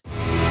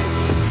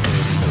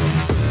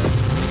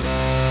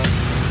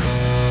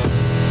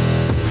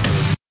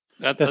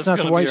That's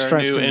not the White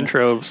Stripes new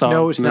intro song.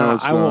 No, it's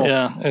not. I won't.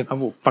 Yeah, I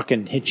will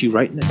fucking hit you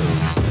right in the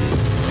nose.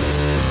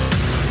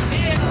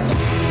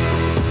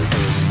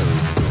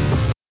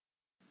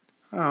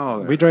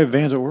 Oh, we drive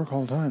vans at work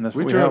all the time. That's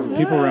what we have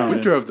people around. We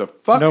drove the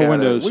fuck no out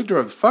windows. of We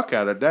drove the fuck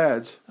out of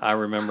Dad's. I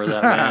remember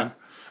that, man.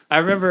 I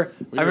remember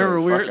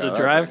we were at the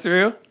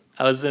drive-through.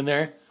 I was in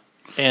there,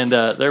 and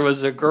there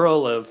was a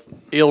girl of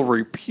ill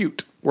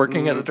repute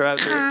working at the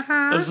drive-through.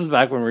 This was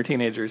back when we were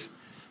teenagers,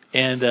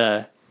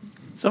 and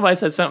somebody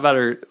said something about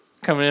her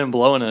coming in and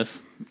blowing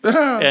us,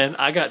 and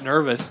I got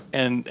nervous,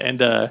 and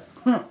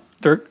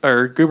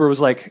Goober was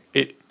like,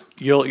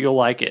 You'll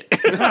like it.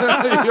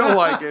 You'll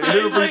like it.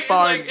 It'll be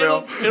fine,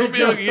 Bill. It'll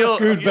be like you'll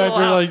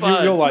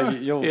like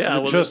it.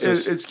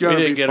 It's gonna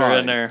be get fine. her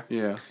in there.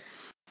 Yeah.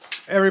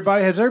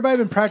 Has everybody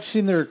been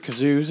practicing their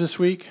kazoos this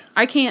week?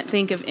 I can't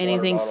think of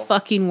anything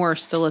fucking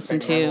worse to listen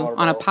to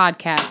on a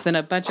podcast than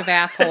a bunch of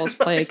assholes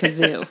play a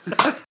kazoo.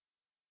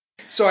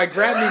 So I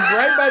grabbed him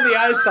right by the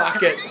eye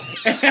socket,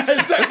 and I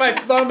stuck my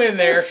thumb in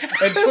there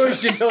and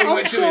pushed until he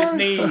went to his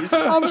knees.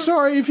 I'm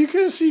sorry, if you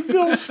could have seen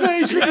Bill's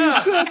face when you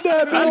said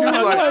that,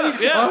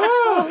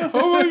 Bill.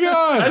 Oh my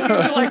God.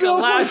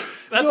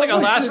 That's like a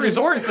last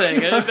resort thing.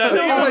 No,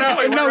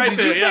 did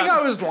you think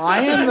I was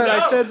lying that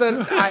I said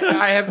that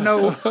I have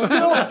no...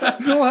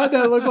 Bill had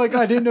that look like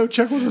I didn't know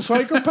Chuck was a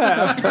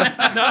psychopath.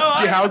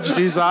 He gouged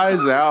his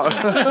eyes out.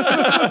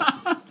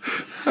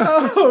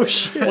 Oh,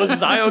 shit. Was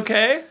his eye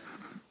okay?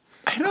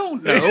 I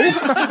don't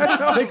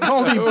know. They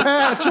called him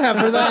Patch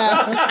after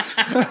that.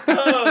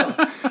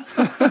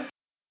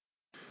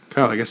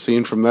 Kind of like a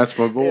scene from That's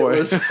My Boy.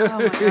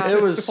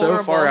 It was so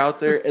far out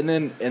there. And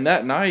then in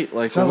that night,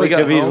 like sounds when we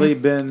like got it home, easily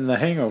been The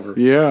Hangover.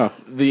 Yeah.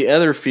 The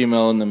other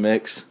female in the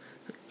mix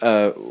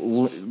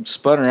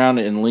spun around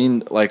and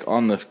leaned like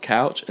on the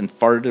couch and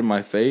farted in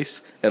my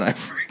face, and I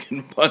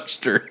freaking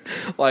punched her,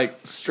 like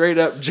straight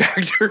up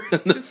jacked her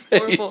in the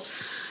face.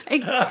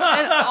 And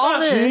all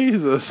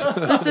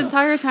this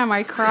entire time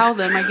I corral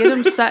them, I get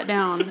them sat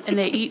down, and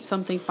they eat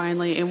something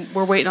finally, and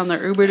we're waiting on the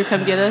Uber to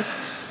come get us.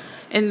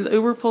 And the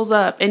Uber pulls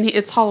up, and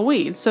it's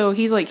Halloween, so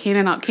he's like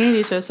handing out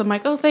candy to us. I'm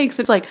like, oh, thanks.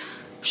 It's like,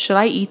 should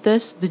I eat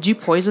this? Did you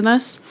poison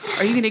us?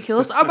 Are you going to kill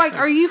us? I'm like,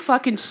 are you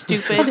fucking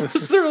stupid?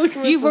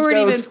 You've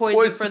already been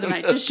poisoned for the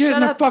night. Just get shut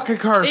in the up. fucking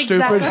car,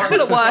 Exactly. stupid. That's what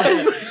it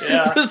was.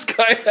 Yeah. This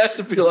guy had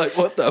to be like,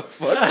 what the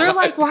fuck? They're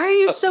like, why are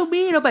you so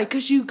mean? I'm like,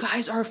 because you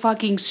guys are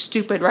fucking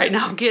stupid right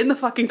now. Get in the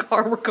fucking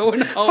car. We're going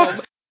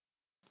home.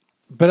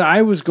 But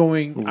I was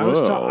actually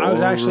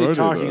alrighty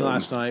talking then.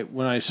 last night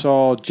when I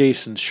saw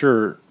Jason's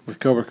shirt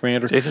with Cobra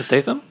Commander. Jason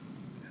Statham?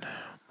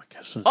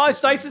 Oh, it's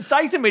Jason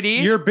Statham, it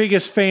is. Your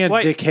biggest fan,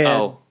 dickhead.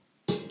 Oh.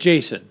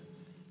 Jason.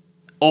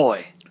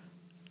 Oi.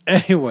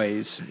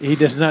 Anyways, he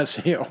does not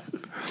say, oh,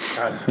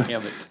 God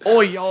damn it.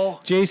 Oi, y'all.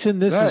 Jason,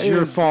 this is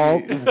your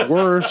fault.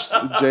 Worst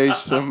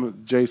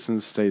Jason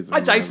Statham.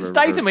 Hi, Jason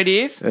Statham, it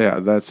is. Yeah,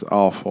 that's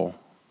awful.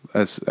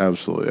 That's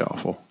absolutely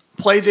awful.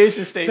 Play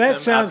Jason Statham That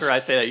sounds, after I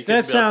say that. You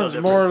that sounds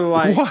more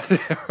like...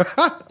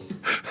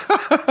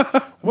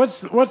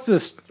 What's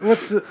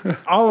the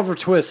Oliver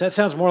Twist? That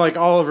sounds more like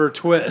Oliver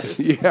Twist.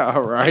 Yeah,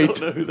 right. I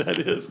don't know who that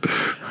is.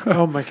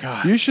 Oh my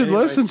God. You should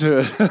listen to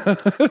it.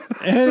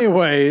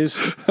 Anyways.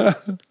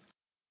 The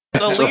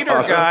leader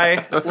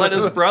guy let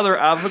his brother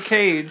out of a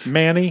cage.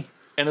 Manny.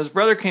 And his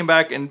brother came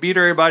back and beat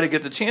everybody to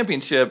get the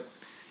championship.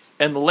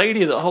 And the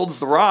lady that holds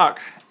the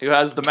rock, who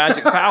has the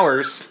magic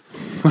powers,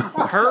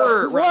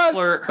 her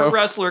wrestler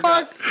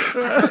got...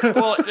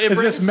 Well, Is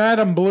this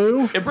Madame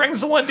Blue? It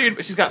brings the one dude,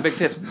 but she's got big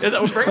tits.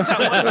 It brings that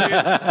one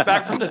dude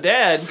back from the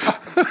dead,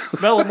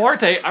 Melo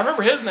Morte. I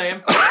remember his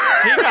name.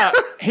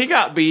 He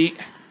got beat.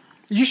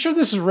 You sure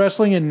this is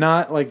wrestling and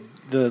not like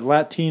the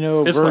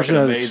Latino it's version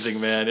fucking of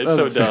amazing, man. It's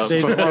so dumb.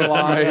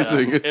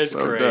 Amazing. It's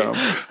so great.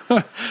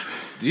 dumb.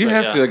 Do you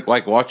have to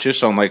like watch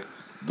this on like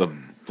the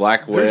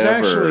black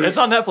web? It's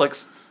on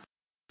Netflix.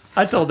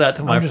 I told that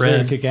to my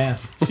friend. Kick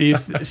ass.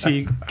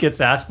 She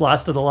gets ass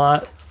blasted a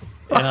lot.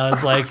 And I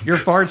was like, your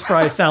farts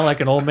probably sound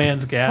like an old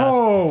man's gas.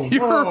 Whoa.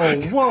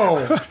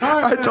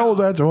 I told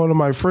that to one of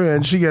my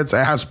friends. She gets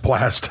ass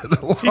blasted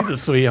a lot. She's a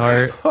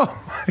sweetheart. Oh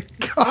my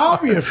God.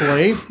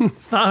 Obviously.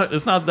 It's not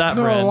that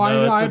No,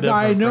 brand.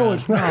 I know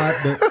it's not.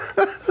 But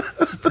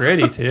it's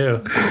pretty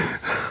too.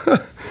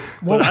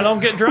 But I don't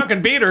get drunk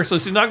and beat her, so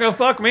she's not gonna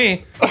fuck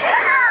me.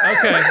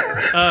 Okay.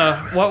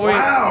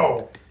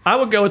 Wow. I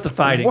would go with the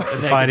fighting.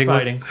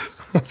 Fighting.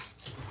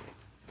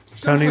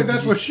 Sounds like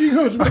that's what she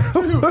goes with.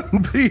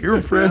 Wouldn't be your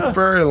friend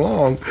very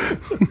long.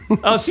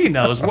 Oh, she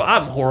knows. Well,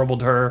 I'm horrible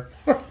to her.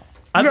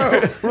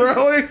 No,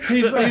 really?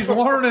 He's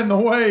learning the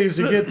ways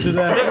to get to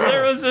that.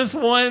 There was this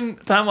one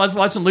time I was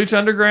watching Lucha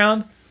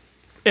Underground,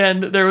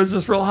 and there was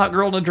this real hot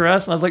girl in a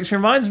dress, and I was like, she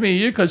reminds me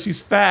of you because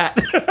she's fat.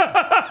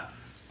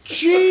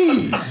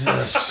 Jesus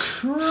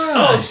Christ.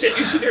 Oh, shit,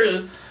 you should hear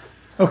this.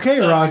 Okay,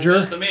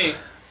 Roger. To me.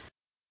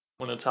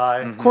 When it's high.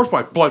 Of course,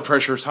 my blood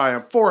pressure is high.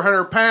 I'm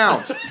 400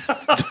 pounds.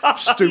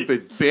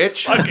 Stupid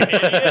bitch. Fucking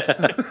idiot.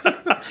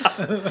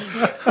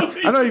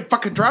 I don't even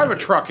fucking drive a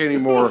truck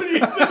anymore. What do you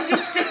think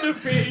it's going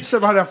to be?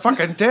 Sit behind a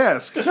fucking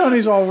desk.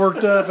 Tony's all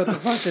worked up at the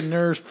fucking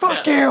nurse.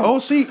 Fuck you. Oh,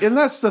 see, and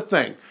that's the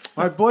thing.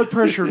 My blood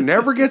pressure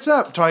never gets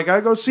up until I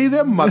gotta go see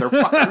them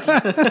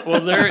motherfuckers.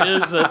 Well, there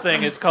is a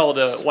thing. It's called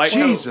a white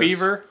coat Jesus.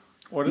 fever.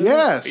 What is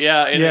Yes.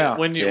 Yeah, and Yeah.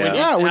 when you When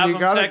have you them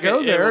gotta check go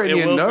it, there it and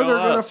you will know go they're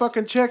gonna up.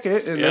 fucking check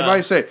it, and Yeah. they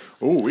might say,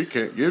 "Oh, we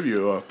can't give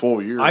you a full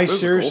year." I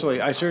physical."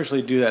 I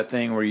seriously do that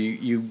thing where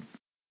you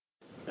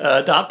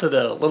Adopted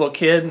a little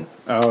kid.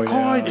 oh yeah.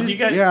 Oh, I Did did. you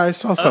guys- Yeah, I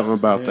saw something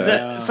about that.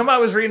 That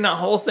somebody was reading that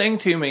whole thing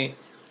to me.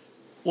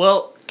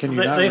 Well, Can you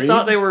they, not they read?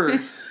 thought they were,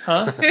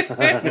 huh?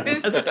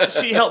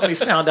 She helped me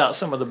sound out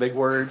some of the big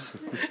words,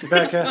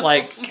 Becca.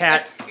 like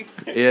cat.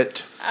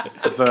 It,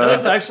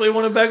 That's actually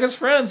one of Becca's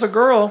friends, a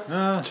girl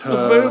with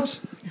boobs.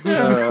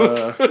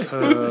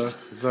 the.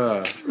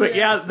 But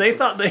yeah, they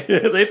thought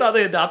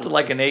they adopted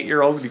like an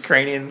 8-year-old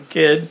Ukrainian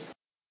kid.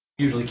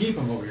 Usually keep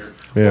them over here.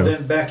 Yeah. But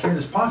then back here in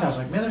this pocket, I was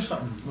like, man, there's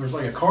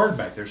like a card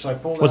back there. So I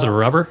pulled Was it out. a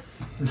rubber?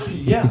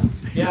 Yeah,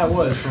 it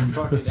was from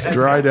fucking. it had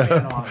Dried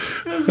Batman up. on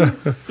it.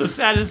 The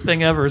saddest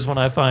thing ever is when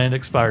I find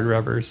expired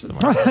rubbers. It's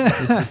like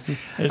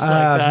I've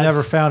that's-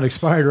 never found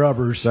expired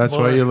rubbers. That's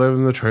why you live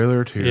in the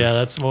trailer too. Yeah,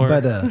 that's more.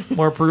 But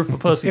more proof of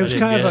pussy. it was I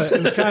kind of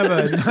didn't a. It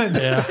was kind of a.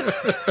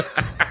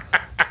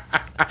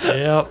 get.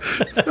 Yep.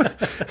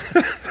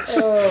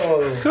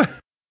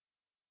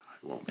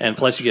 And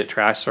plus, you get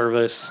trash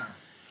service.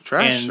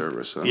 Trash And-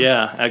 service. Huh?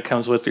 Yeah, that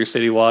comes with your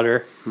city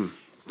water.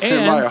 They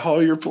might And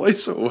haul your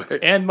place away.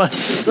 and money.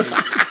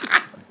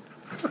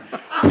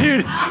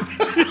 Dude,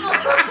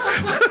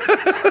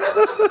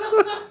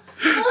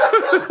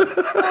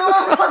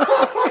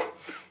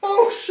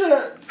 Oh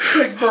shit!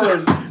 Big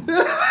bird.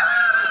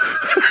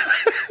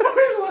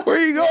 Where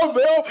you going,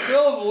 Bill?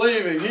 Bill's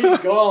leaving. He's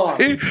gone.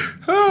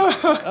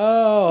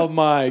 Oh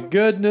my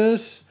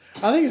goodness!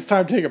 I think it's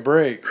time to take a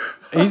break.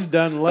 He's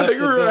done I left.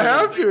 think we're gonna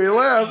have to. He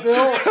left.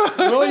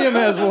 William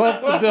has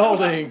left the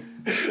building.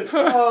 You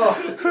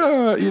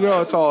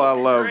know, it's all out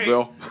of love,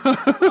 Bill.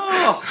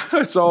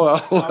 It's all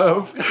out of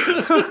love.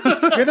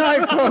 Good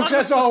night, folks.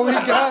 That's all we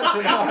got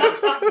tonight.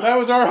 That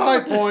was our high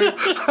point.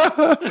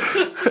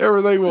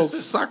 Everything will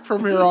suck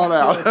from here on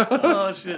out. oh shit!